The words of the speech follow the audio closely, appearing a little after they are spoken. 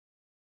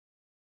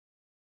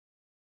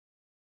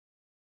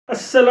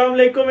अस्सलाम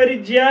वालेकुम मेरी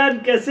जान,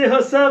 कैसे हो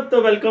सब। तो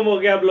वेलकम हो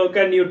गया आप लोग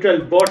का न्यूट्रल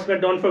बॉट्स में।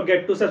 Don't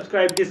forget to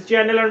subscribe this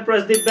channel and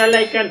press the bell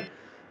icon.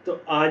 तो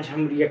आज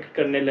हम रिएक्ट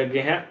करने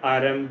लगे हैं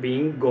RM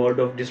being God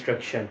of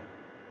destruction.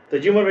 तो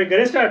जी उमर भाई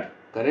करें स्टार्ट।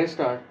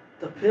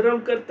 तो फिर हम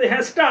करते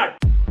हैं स्टार्ट।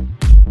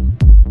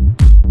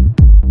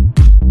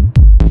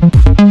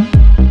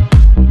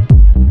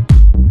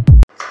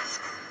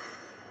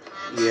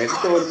 ये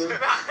एक्टर में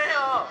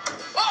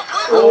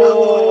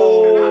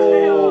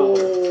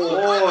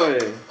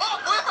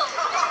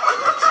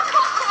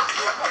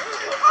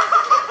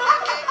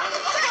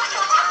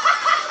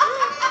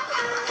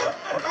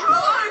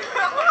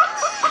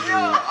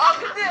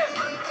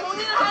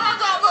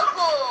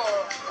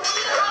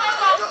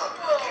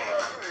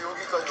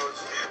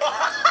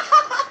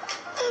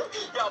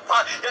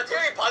야,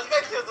 태형이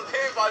바지까지 튀었어.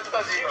 태형이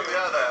바지까지.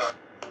 미안하다, 야.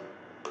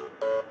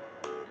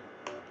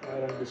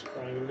 RM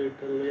destroying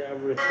literally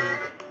everything.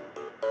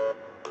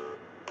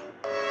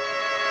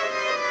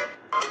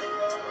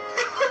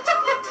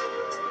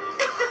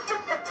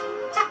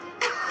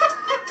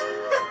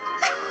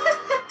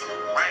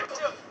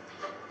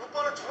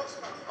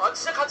 아,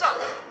 진짜 가자.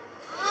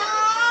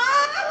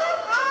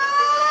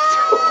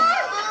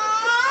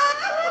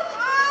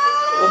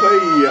 ओए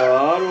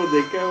यार वो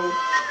देखा वो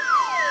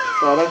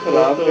सारा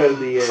खराब कर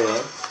दिया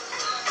यार।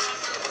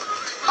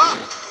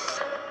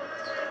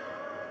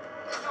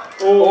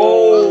 ओ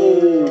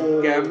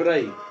कैमरा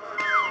ही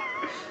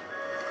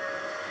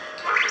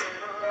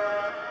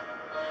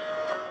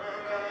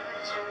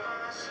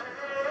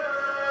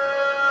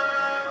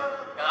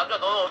야, 남자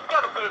너 어떻게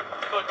알아? 그걸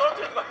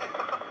떨어뜨리는 거 아니야?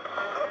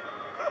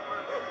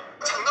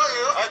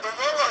 장난이에요? 아니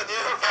너무한 거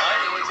아니에요?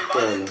 아니 이제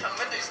많은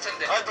장면도 있을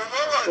텐데. 아니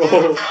너무한 거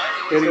아니에요?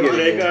 फिर गिर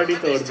ब्रेक गया। गाड़ी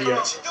तोड़ दिया।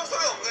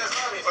 진정성이 없네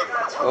사람이.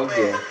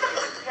 Okay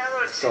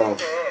피아노를 stop.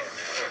 치는데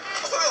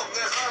진정성이 없네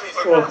사람이.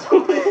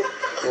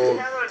 ओ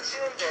피아노를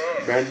치는데.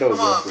 बैंड हो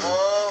गया पूरा।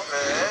 그래.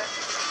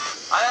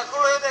 아야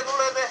그걸로 해야 돼,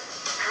 그걸로 해야 돼.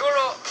 그걸로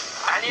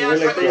아니야.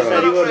 मुझे लगता है ये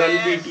सारी वो रन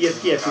BTS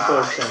की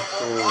एपिसोड्स हैं।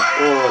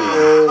 ओ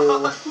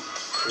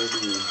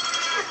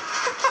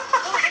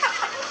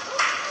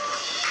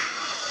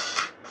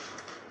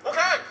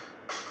오케이.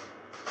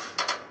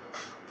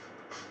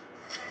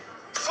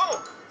 소.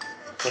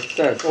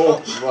 सक्सेस। ओ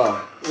वाह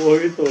वो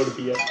भी तोड़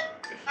दिया।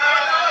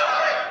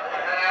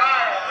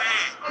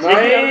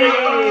 नहीं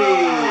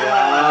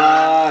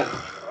यार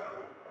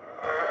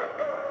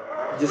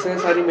जिसने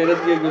सारी मेहनत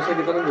की होगी उसे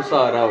कितना गुस्सा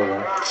आ रहा होगा।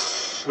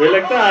 मुझे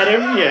लगता है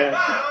RM ही है।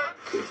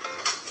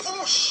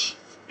 오씨.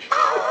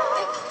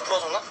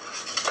 부러졌나?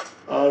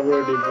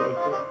 Already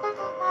broken।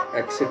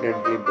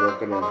 एक्सीडेंटली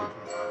ब्रोकन हो गई।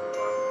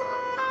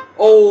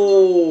 वो ओ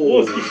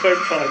उसकी शर्ट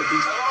फाड़ दी।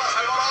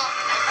 잘 봐라.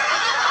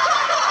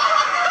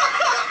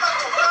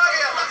 적당하게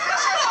약간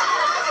섹시한.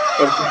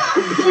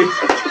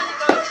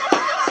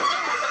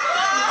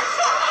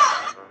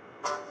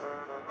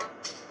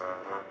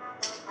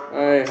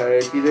 हाय हाय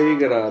किधर ही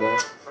करा रहा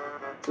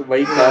तो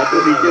भाई खा तो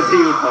नीचे से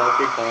ही उठा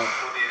के खा।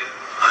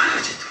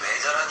 왜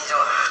저러니 저.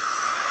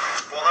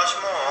 원하시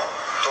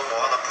뭐또뭐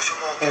하나 부셔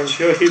먹게. I'm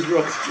sure he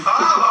broke. 또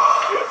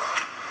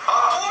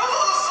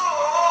부서졌어.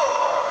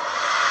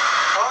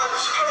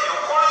 시간이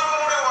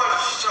영광을 오래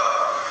진짜.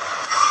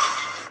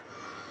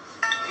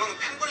 이건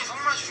팬분이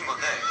선물해 주신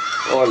건데.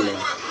 और ले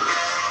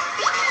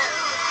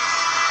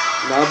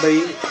ना भाई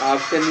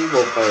आपसे नहीं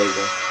हो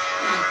पाएगा।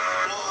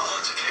 와,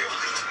 진짜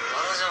대박이다.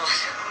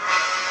 말하자마자.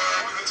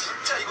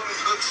 이거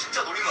진짜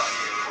노린 거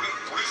아니에요?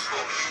 노릴 수가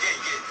없는 게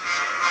이게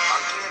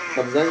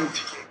हमजा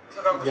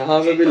यहाँ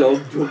पे भी लोग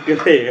झुक के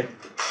रहे हैं।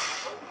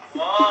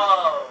 와,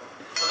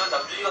 저는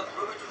남준이가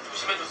무릎을 좀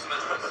조심해줬으면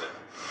좋겠어요.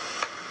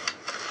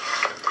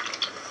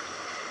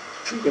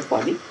 ठीक है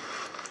पानी।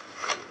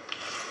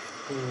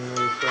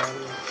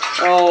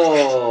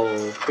 ओह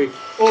फिश।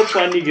 ओ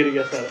पानी गिर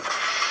गया सारा।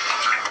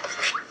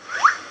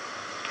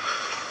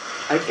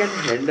 I can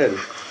handle।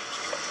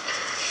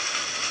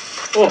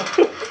 ओह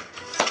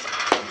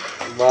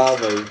वाह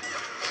भाई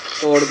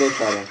तोड़ दो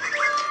सारा।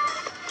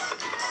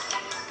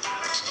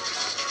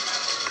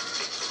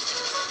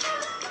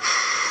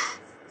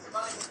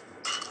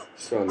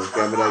 चलो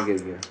कैमरा गिर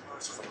गया।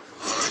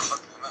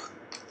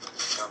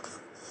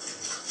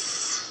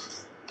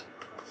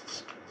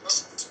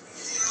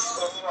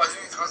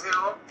 안녕히 가세요.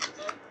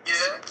 예.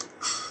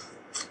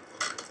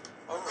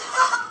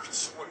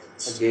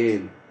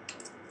 अगेन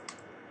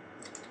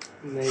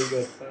नहीं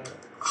करता।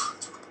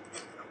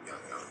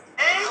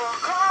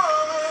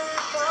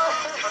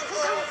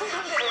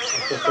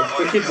 तो सब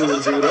कुछ ही दूर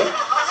है।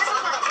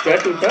 क्या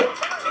टूटा?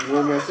 वो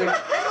में से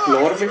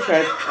फ्लोर में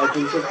शायद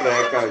अतुल से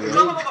ट्रैक आ गया।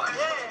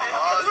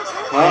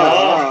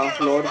 हाँ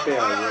फ्लोर पे आ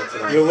गया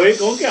ट्रैक। मैं वही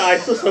कहूँ कि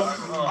आज तो सब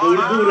दूर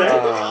दूर है।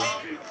 हाँ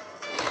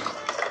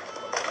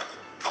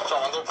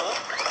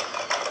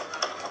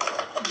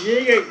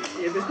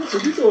ये तो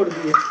खुद ही तोड़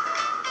दिए।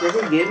 देखो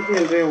गेम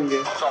खेल रहे होंगे।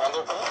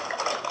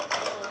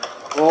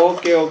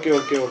 Okay okay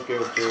okay okay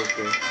okay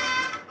okay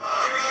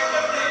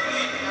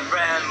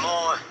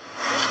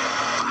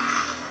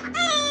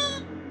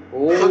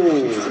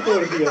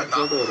तोड़ दिया।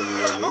 तोड़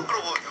दिया।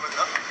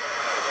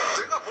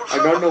 I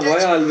don't know why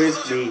always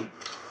me.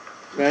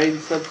 मैं इन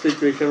सब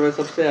सिचुएशन में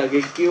सबसे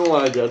आगे क्यों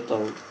आ जाता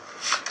हूँ?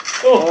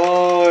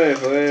 ओए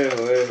होए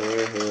होए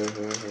होए होए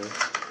होए।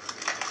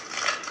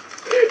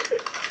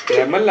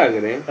 लेमन लग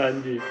रहे हैं। हाँ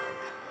जी।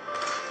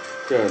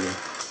 चलो।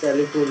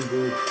 Telephone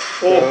booth.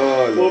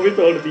 ओह, वो भी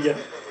तोड़ दिया।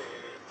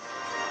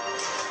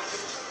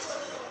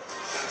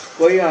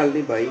 कोई हाल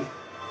नहीं भाई।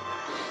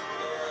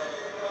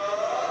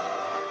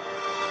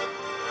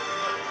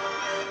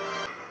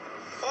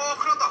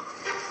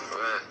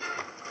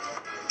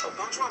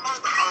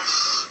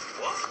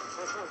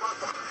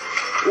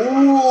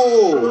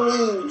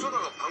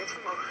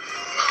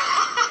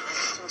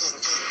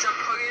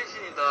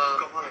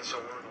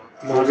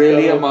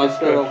 Really a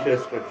master of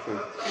destruction.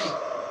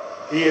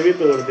 ये भी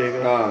तोड़ देगा।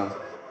 हाँ,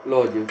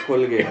 लो जी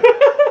खुल गया।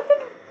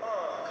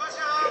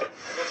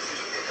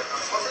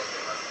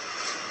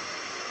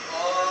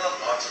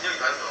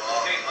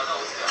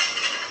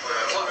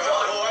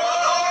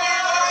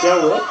 क्या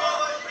हुआ?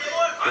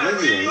 समझ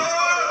नहीं आई।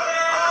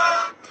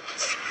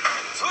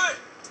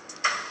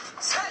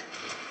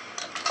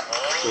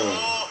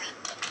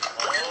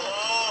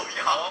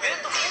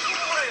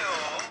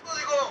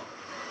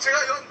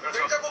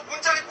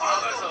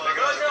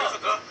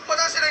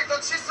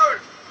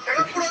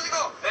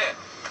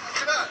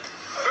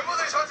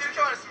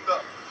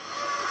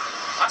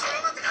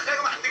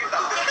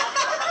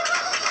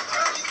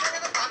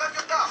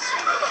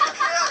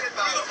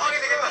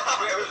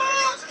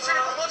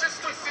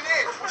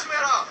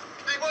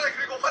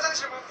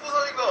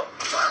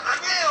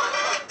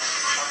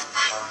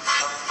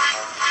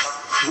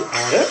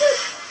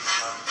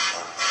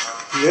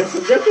 मैं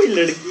समझा कोई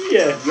लड़की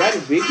है यार,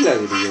 वीक लग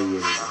रही है ये।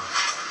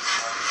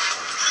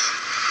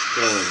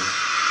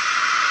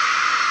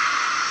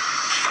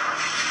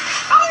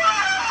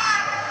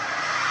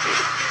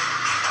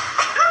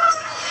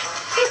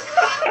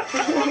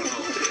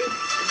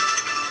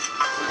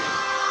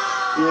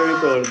 ये भी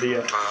तोड़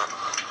दिया।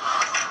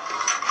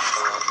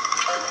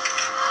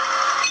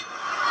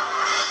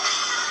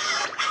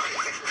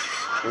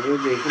 मुझे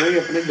देख रहा है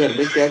अपने घर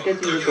में क्या क्या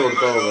चीजें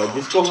तोड़ता होगा,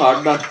 जिसको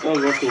हाथ डालता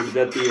होगा टूट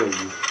जाती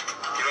होगी।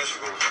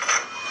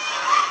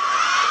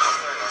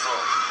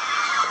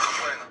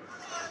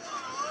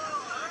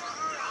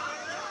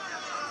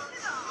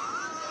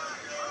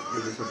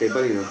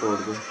 टेबल ही ना तोड़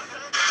दो।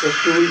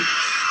 स्टूल।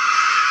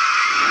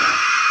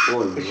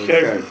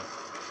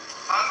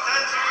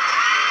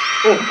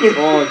 ओके।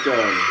 ओह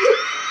चल।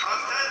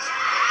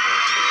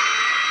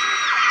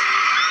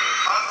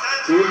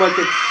 Too much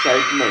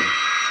excitement.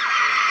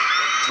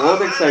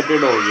 बहुत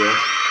एक्साइटेड हो गया।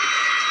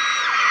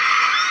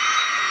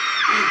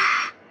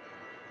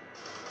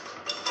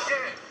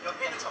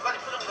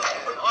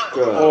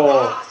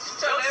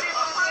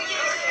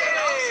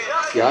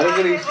 यार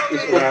अगर इसको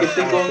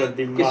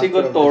किसी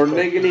को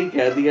तोड़ने के लिए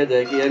कह दिया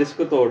जाए कि यार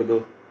इसको तोड़ दो।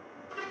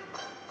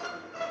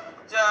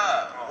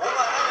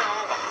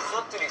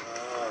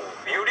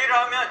 요리를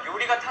하면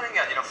요리가 타는 게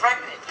아니라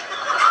프라이팬이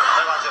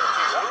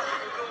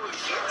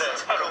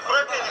진짜로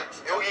프라이팬이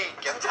여기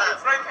괜찮아요.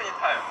 프라이팬이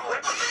타요.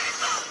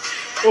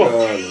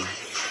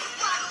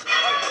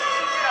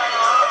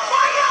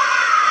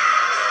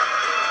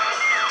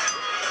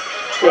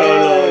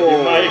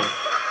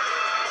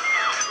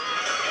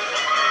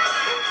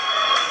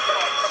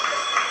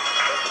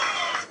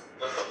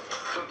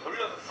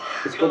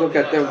 इसको तो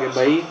कहते होंगे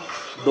भाई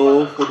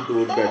 2 फुट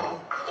दूर बैठो।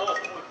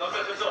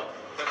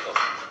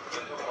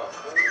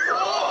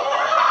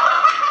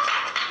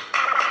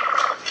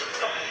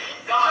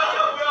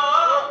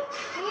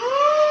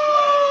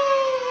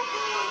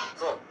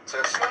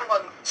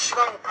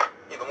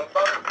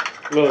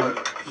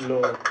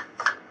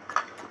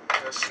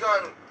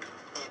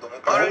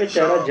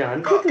 बेचारा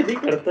जान के तो नहीं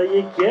करता,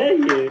 ये क्या है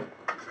ये?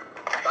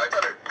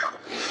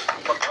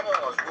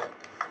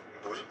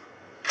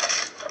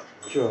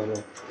 चलो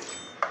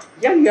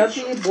यार या तो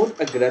ये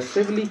बहुत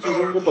अग्रेसिवली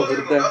चीजों को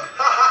पकड़ता है।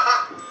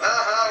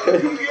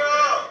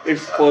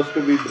 It's supposed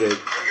to be bread.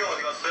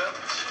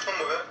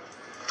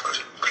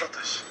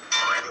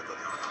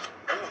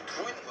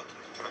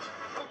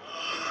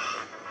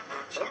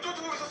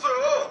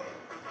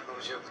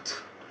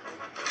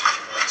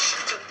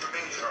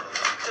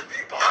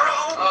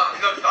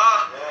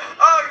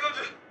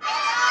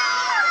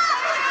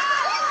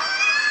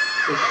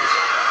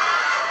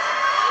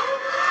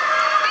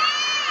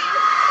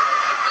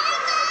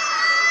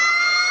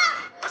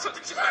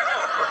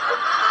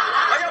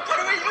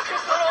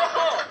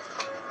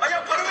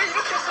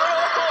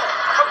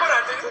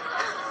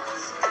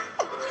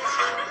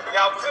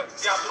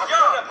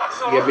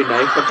 ये भी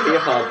नाइफ पकड़िए,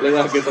 हाथ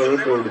लगा के तो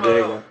टूट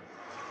जाएगा।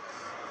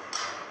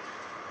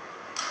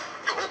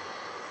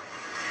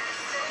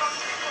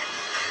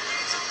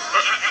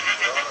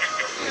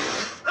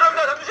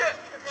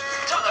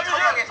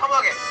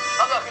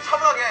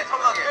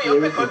 ये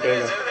भी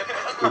टूटेगा,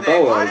 टूटा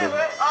हुआ है।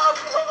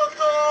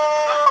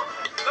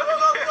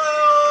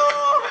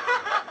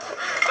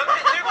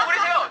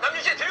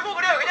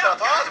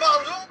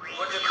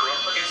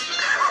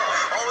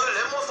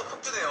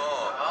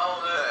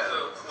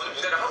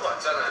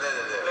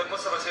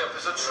 랩몬스터가 제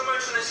옆에서 춤을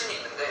추는 씬이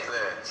있는데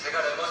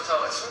제가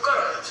랩몬스터가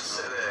손가락을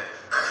쳤어요.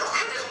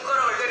 그렇게 내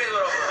손가락을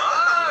때리더라고요.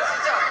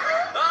 진짜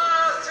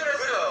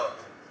스트레스.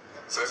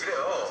 왜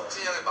그래요?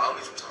 진이 형의 마음이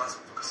좀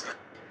전했으면 좋겠어요.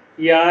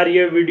 यार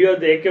ये वीडियो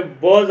देख के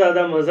बहुत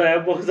ज्यादा मजा आया,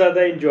 बहुत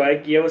ज्यादा एंजॉय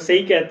किया। वो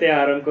सही कहते हैं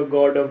आरम को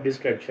गॉड ऑफ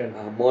डिस्ट्रक्शन,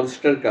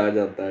 मॉन्स्टर कहा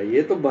जाता है।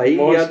 ये तो भाई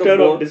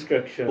मॉन्स्टर ऑफ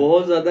डिस्ट्रक्शन,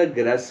 बहुत ज्यादा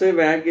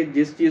अग्रेसिव है कि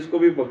जिस चीज को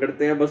भी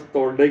पकड़ते हैं बस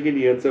तोड़ने की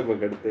नीयत से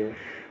पकड़ते हैं।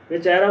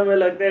 बेचारा मुझे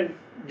लगता है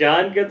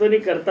जान के तो नहीं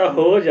करता,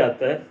 हो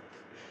जाता है।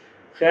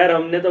 खैर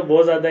हमने तो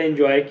बहुत ज़्यादा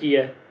एंजॉय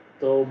किया है।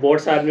 तो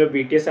बोट्स आर्मी और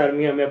बीटीएस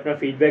आर्मी हमें अपना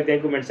फीडबैक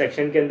दें कमेंट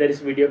सेक्शन के अंदर।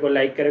 इस वीडियो को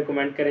लाइक करें,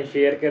 कमेंट करें,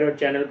 शेयर करें और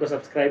चैनल को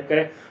सब्सक्राइब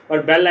करें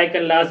और बेल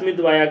आइकन लाजमी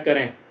दबाया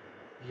करें।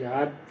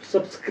 यार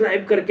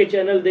सब्सक्राइब करके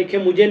चैनल देखें,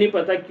 मुझे नहीं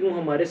पता क्यों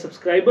हमारे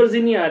सब्सक्राइबर्स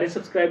ही नहीं आ रहे,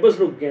 सब्सक्राइबर्स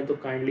रुक गए हैं। तो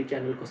काइंडली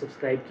चैनल को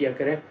सब्सक्राइब किया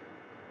करें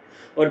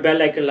और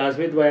बेल आइकन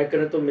लाजमी दबाया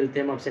करें। तो मिलते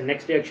हैं हम आपसे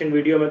नेक्स्ट रिएक्शन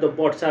वीडियो में। तो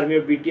बॉट्स आर्मी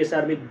और बीटीएस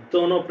आर्मी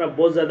दोनों अपना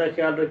बहुत ज़्यादा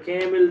ख्याल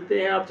रखें। मिलते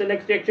हैं आपसे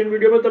नेक्स्ट रिएक्शन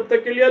वीडियो में, तब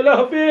तक के लिए अल्लाह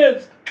हाफिज़।